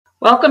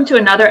Welcome to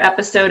another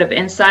episode of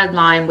Inside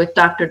Lyme with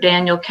Dr.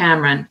 Daniel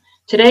Cameron.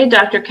 Today,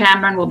 Dr.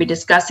 Cameron will be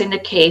discussing the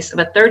case of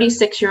a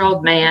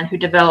 36-year-old man who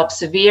developed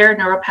severe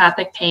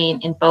neuropathic pain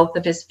in both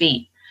of his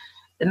feet.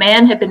 The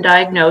man had been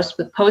diagnosed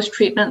with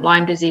post-treatment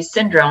Lyme disease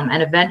syndrome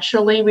and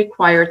eventually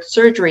required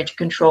surgery to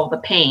control the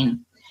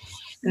pain.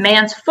 The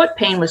man's foot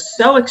pain was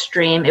so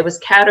extreme it was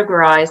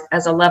categorized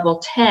as a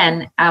level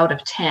 10 out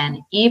of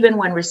 10, even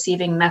when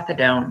receiving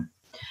methadone.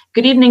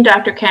 Good evening,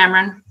 Dr.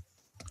 Cameron.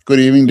 Good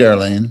evening,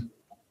 Darlene.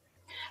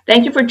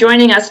 Thank you for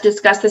joining us to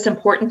discuss this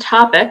important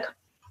topic.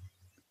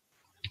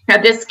 Now,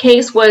 this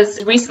case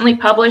was recently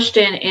published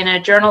in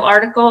a journal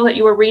article that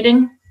you were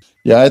reading.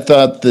 Yeah, I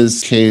thought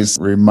this case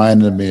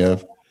reminded me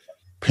of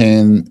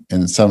pain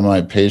in some of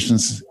my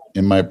patients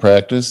in my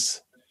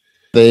practice.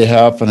 They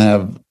often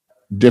have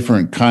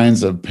different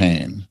kinds of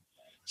pain.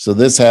 So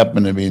this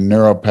happened to be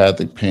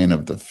neuropathic pain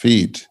of the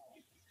feet,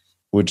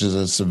 which is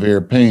a severe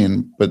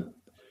pain, but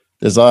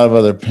there's a lot of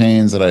other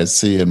pains that I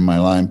see in my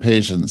Lyme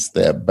patients.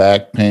 They have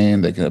back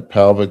pain, they can have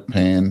pelvic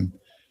pain,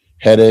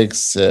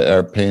 headaches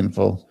are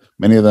painful.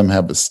 Many of them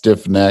have a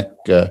stiff neck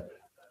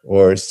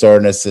or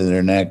soreness in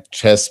their neck,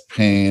 chest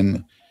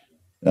pain.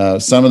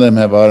 Some of them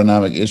have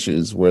autonomic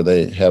issues where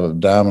they have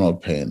abdominal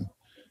pain.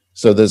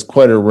 So there's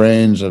quite a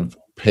range of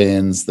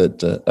pains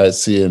that I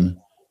see in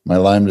my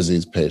Lyme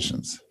disease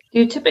patients. Do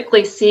you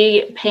typically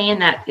see pain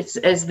that is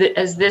as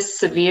this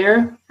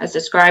severe as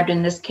described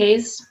in this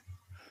case?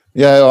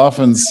 Yeah, I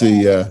often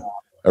see a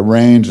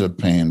range of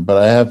pain, but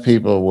I have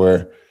people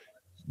where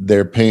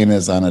their pain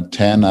is on a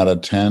 10 out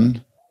of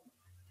 10,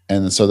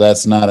 and so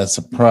that's not a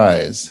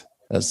surprise.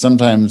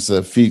 Sometimes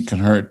the feet can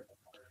hurt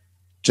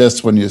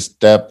just when you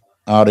step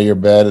out of your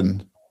bed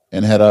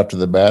and head out to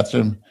the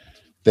bathroom.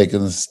 They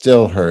can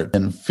still hurt.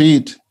 And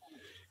feet,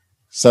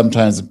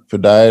 sometimes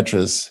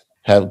podiatrists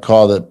have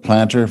called it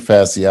plantar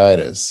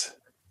fasciitis.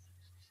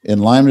 In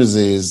Lyme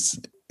disease,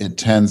 it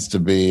tends to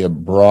be a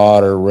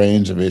broader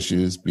range of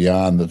issues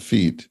beyond the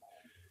feet.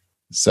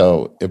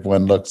 So if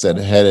one looks at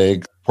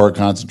headache, poor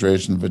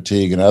concentration,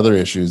 fatigue, and other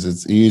issues,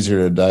 it's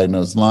easier to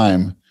diagnose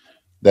Lyme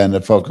than to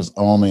focus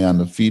only on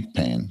the feet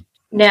pain.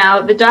 Now,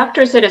 the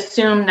doctors had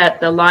assumed that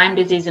the Lyme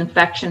disease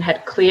infection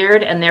had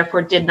cleared and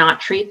therefore did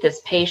not treat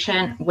this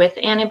patient with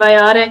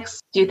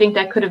antibiotics. Do you think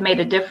that could have made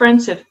a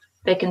difference if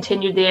they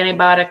continued the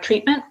antibiotic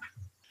treatment?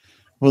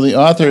 Well, the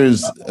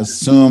authors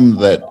assumed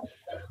that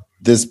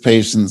this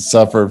patient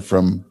suffered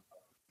from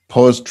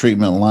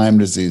post-treatment Lyme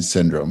disease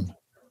syndrome,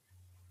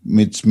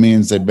 which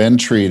means they've been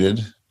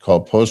treated,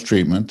 called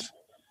post-treatment,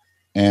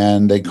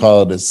 and they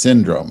call it a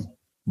syndrome.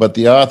 But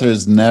the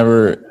authors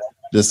never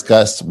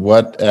discussed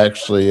what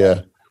actually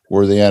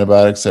were the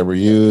antibiotics that were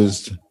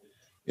used.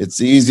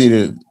 It's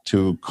easy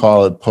to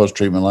call it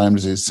post-treatment Lyme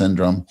disease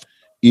syndrome,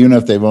 even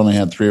if they've only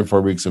had 3 or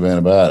 4 weeks of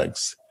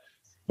antibiotics.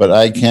 But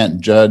I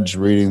can't judge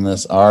reading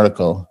this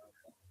article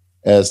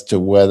as to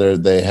whether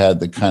they had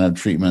the kind of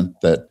treatment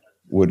that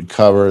would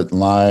cover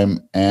Lyme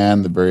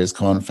and the various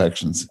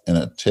co-infections in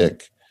a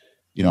tick.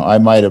 You know, I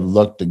might have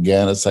looked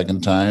again a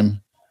second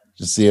time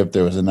to see if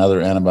there was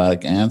another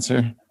antibiotic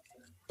answer,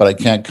 but I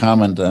can't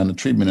comment on the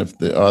treatment if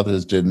the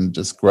authors didn't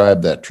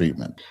describe that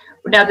treatment.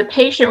 Now, the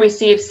patient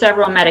received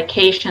several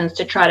medications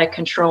to try to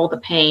control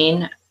the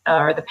pain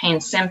or the pain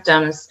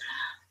symptoms,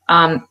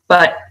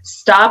 but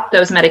stopped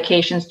those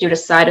medications due to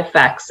side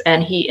effects,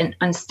 and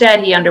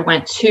instead he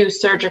underwent 2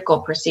 surgical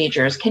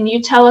procedures. Can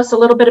you tell us a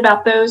little bit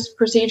about those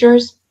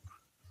procedures?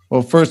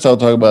 Well, first I'll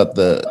talk about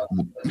the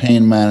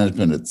pain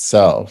management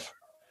itself.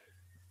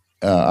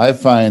 I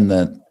find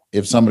that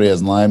if somebody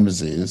has Lyme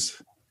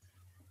disease,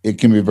 it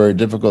can be very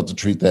difficult to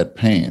treat that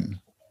pain.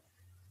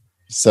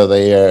 So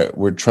they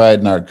were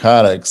tried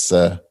narcotics,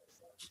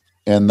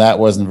 and that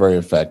wasn't very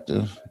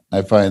effective.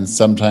 I find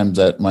sometimes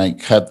that might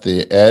cut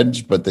the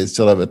edge, but they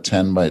still have a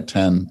 10 by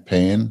 10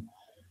 pain.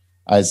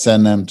 I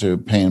send them to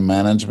pain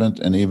management,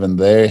 and even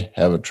they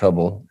have a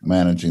trouble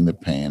managing the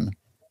pain.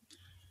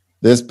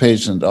 This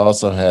patient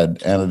also had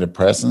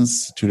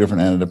antidepressants, 2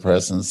 different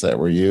antidepressants that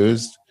were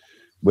used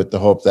with the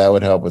hope that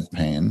would help with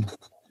pain.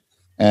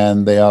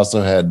 And they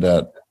also had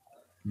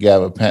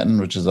gabapentin,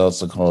 which is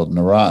also called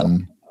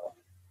Neurontin,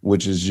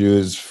 which is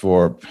used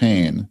for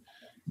pain.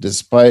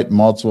 Despite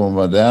multiple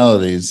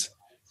modalities,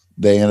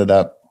 they ended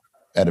up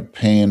at a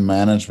pain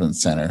management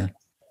center,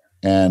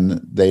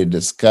 and they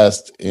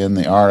discussed in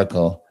the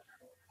article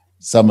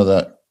some of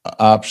the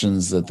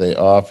options that they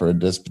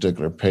offered this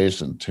particular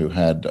patient who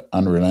had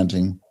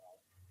unrelenting,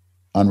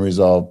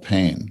 unresolved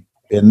pain.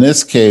 In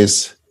this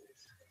case,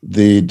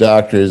 the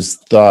doctors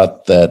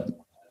thought that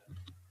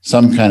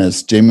some kind of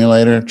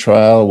stimulator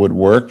trial would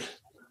work.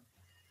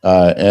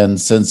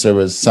 And since there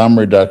was some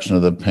reduction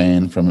of the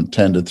pain from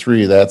 10 to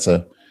 3, that's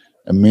a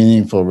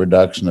meaningful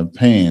reduction of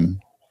pain.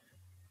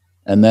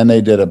 And then they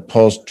did a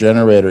pulse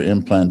generator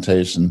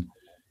implantation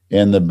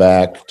in the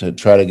back to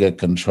try to get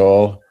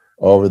control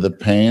over the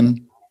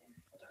pain.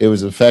 It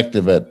was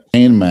effective at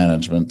pain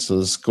management, so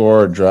the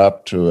score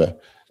dropped to a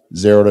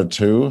 0 to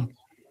 2.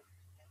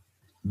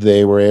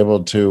 They were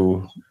able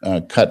to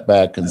cut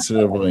back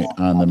considerably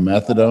on the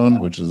methadone,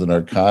 which is a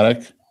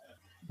narcotic,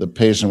 the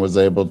patient was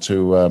able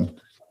to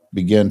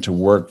begin to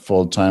work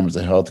full-time as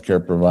a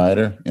healthcare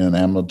provider in an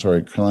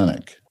ambulatory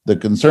clinic. The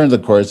concern,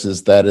 of course,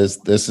 is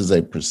this is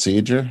a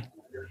procedure,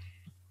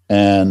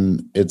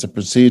 and it's a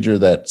procedure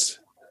that's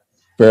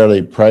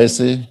fairly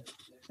pricey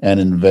and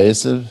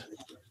invasive.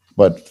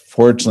 But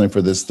fortunately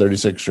for this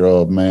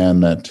 36-year-old man,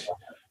 that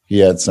he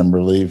had some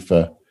relief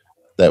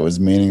that was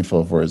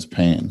meaningful for his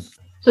pain.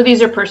 So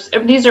these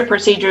are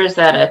procedures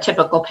that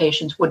typical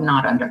patients would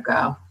not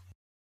undergo.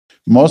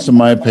 Most of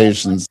my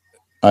patients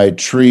I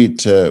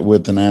treat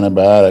with an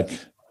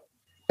antibiotic,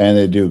 and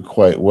they do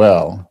quite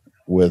well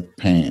with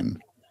pain.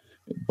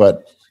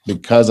 But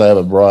because I have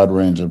a broad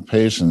range of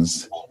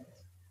patients,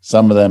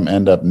 some of them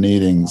end up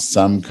needing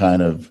some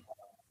kind of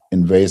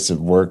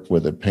invasive work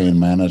with a pain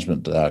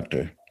management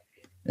doctor.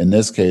 In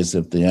this case,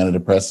 if the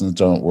antidepressants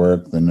don't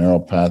work, the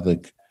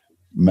neuropathic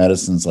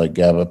medicines like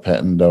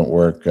gabapentin don't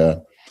work,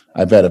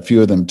 I've had a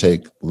few of them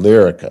take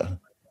Lyrica.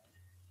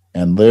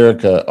 And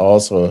Lyrica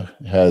also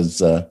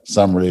has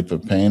some relief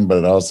of pain, but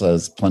it also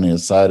has plenty of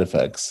side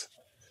effects.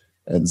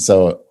 And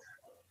so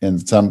in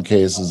some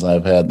cases,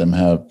 I've had them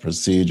have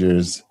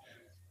procedures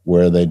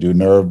where they do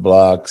nerve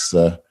blocks.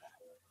 In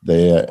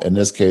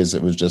this case,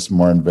 it was just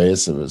more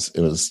invasive. It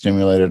was a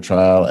stimulator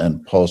trial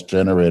and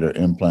post-generator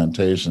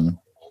implantation.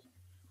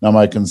 Now,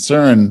 my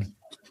concern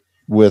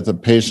with a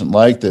patient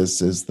like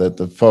this is that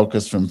the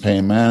focus from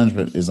pain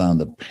management is on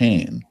the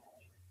pain.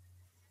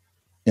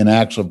 In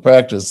actual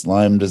practice,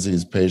 Lyme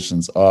disease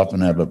patients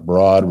often have a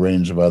broad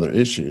range of other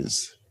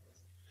issues.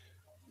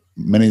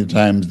 Many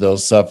times they'll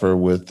suffer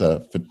with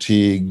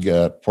fatigue,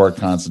 poor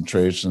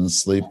concentration,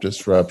 sleep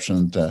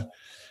disruption,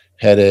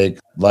 headache,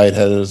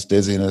 lightheadedness,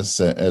 dizziness,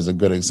 as a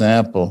good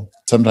example.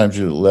 Sometimes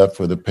you're left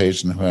with a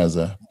patient who has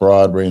a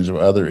broad range of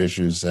other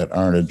issues that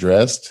aren't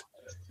addressed,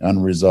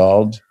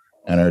 unresolved,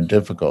 and are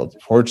difficult.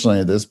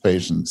 Fortunately, this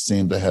patient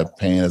seemed to have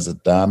pain as a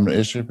dominant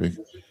issue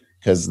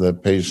because the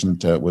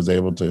patient was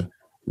able to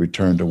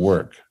return to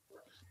work.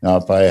 Now,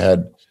 if I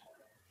had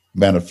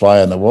been a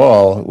fly on the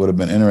wall, it would have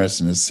been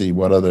interesting to see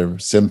what other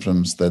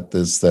symptoms that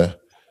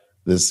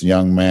this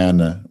young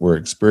man were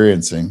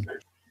experiencing.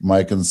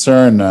 My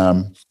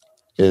concern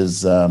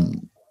is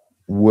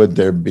would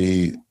there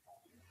be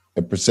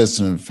a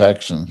persistent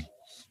infection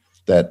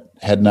that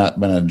had not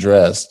been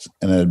addressed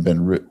and had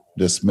been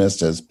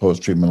dismissed as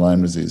post-treatment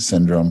Lyme disease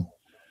syndrome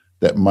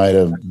that might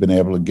have been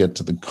able to get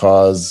to the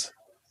cause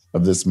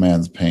of this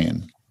man's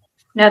pain.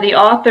 Now, the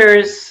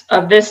authors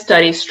of this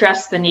study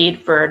stress the need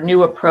for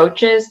new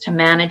approaches to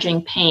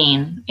managing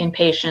pain in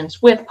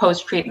patients with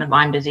post-treatment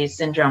Lyme disease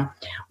syndrome.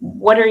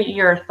 What are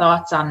your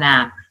thoughts on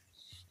that?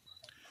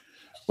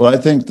 Well, I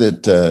think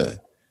that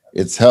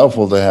it's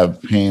helpful to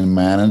have pain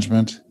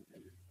management,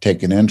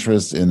 take an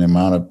interest in the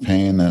amount of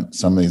pain that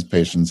some of these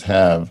patients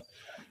have.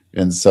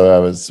 And so I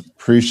was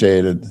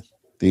appreciated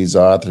these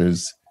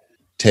authors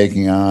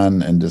taking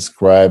on and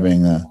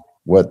describing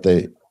what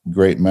the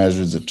great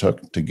measures it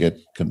took to get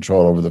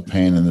control over the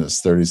pain in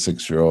this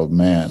 36-year-old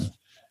man.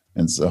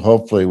 And so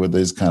hopefully with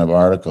these kind of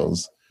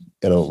articles,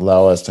 it'll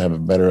allow us to have a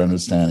better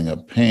understanding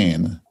of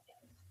pain.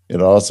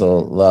 It'll also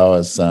allow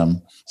us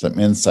some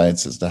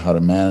insights as to how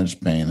to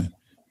manage pain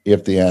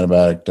if the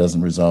antibiotic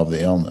doesn't resolve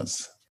the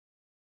illness.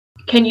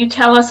 Can you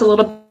tell us a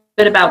little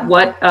bit about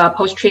what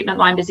post-treatment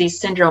Lyme disease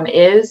syndrome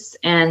is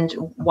and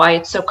why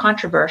it's so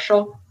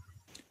controversial?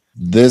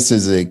 This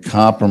is a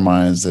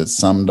compromise that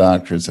some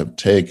doctors have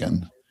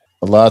taken.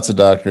 Lots of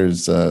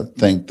doctors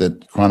think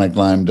that chronic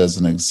Lyme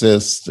doesn't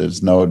exist.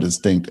 There's no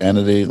distinct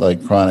entity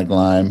like chronic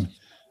Lyme.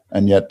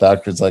 And yet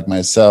doctors like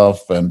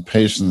myself and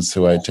patients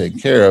who I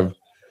take care of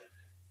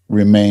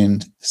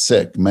remained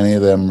sick. Many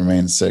of them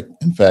remain sick.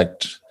 In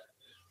fact,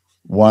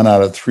 1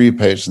 out of 3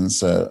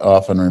 patients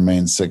often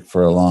remain sick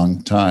for a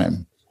long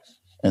time.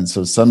 And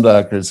so some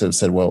doctors have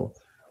said, well,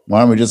 why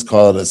don't we just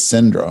call it a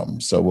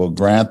syndrome? So we'll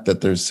grant that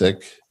they're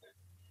sick,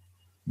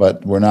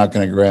 but we're not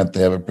going to grant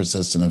they have a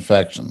persistent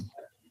infection.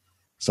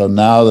 So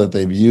now that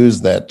they've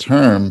used that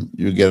term,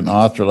 you get an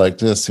author like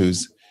this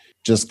who's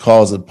just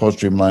calls it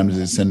post-treatment Lyme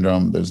disease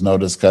syndrome. There's no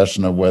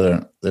discussion of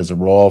whether there's a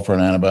role for an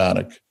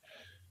antibiotic.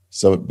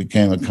 So it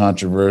became a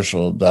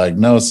controversial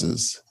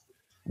diagnosis.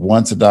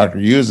 Once a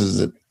doctor uses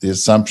it, the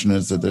assumption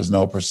is that there's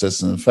no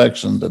persistent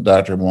infection. The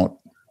doctor won't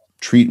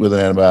treat with an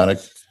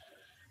antibiotic.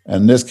 And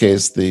in this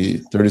case, the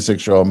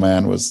 36-year-old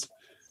man was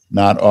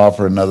not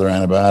offered another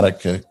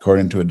antibiotic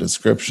according to a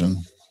description.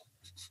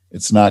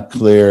 It's not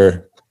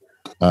clear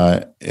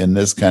in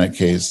this kind of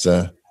case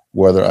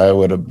whether I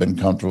would have been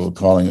comfortable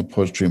calling it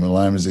post-treatment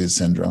Lyme disease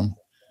syndrome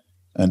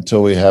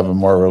until we have a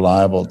more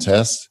reliable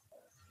test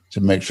to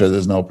make sure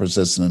there's no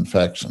persistent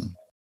infection.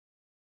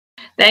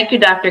 Thank you,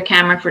 Dr.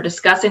 Cameron, for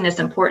discussing this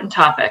important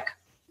topic.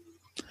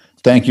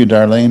 Thank you,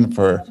 Darlene,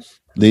 for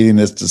leading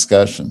this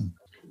discussion.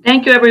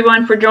 Thank you,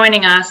 everyone, for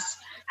joining us.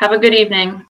 Have a good evening.